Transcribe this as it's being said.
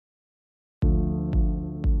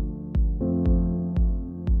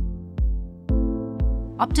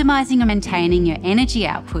Optimising and maintaining your energy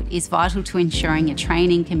output is vital to ensuring your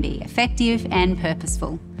training can be effective and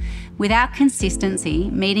purposeful. Without consistency,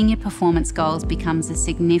 meeting your performance goals becomes a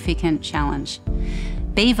significant challenge.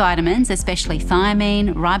 B vitamins, especially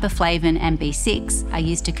thiamine, riboflavin and B6, are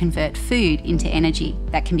used to convert food into energy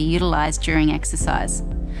that can be utilised during exercise.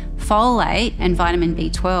 Folate and vitamin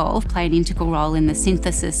B12 play an integral role in the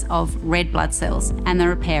synthesis of red blood cells and the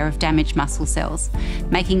repair of damaged muscle cells,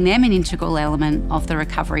 making them an integral element of the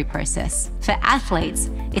recovery process. For athletes,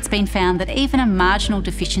 it's been found that even a marginal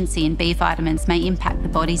deficiency in B vitamins may impact the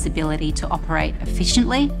body's ability to operate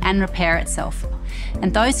efficiently and repair itself.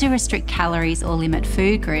 And those who restrict calories or limit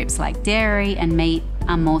food groups like dairy and meat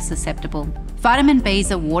are more susceptible. Vitamin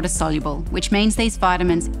Bs are water-soluble, which means these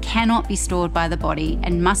vitamins cannot be stored by the body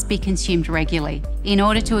and must be consumed regularly in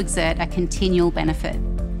order to exert a continual benefit.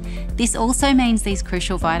 This also means these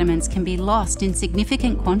crucial vitamins can be lost in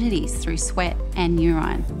significant quantities through sweat and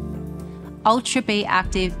urine. Ultra B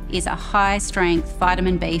Active is a high-strength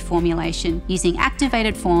vitamin B formulation using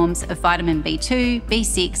activated forms of vitamin B2,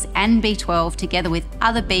 B6 and B12 together with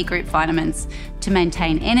other B group vitamins to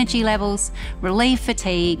maintain energy levels, relieve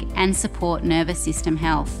fatigue and support nervous system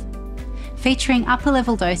health. Featuring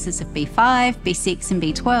upper-level doses of B5, B6 and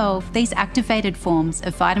B12, these activated forms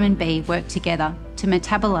of vitamin B work together to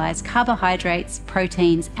metabolise carbohydrates,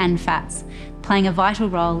 proteins and fats, playing a vital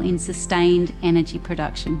role in sustained energy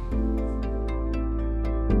production.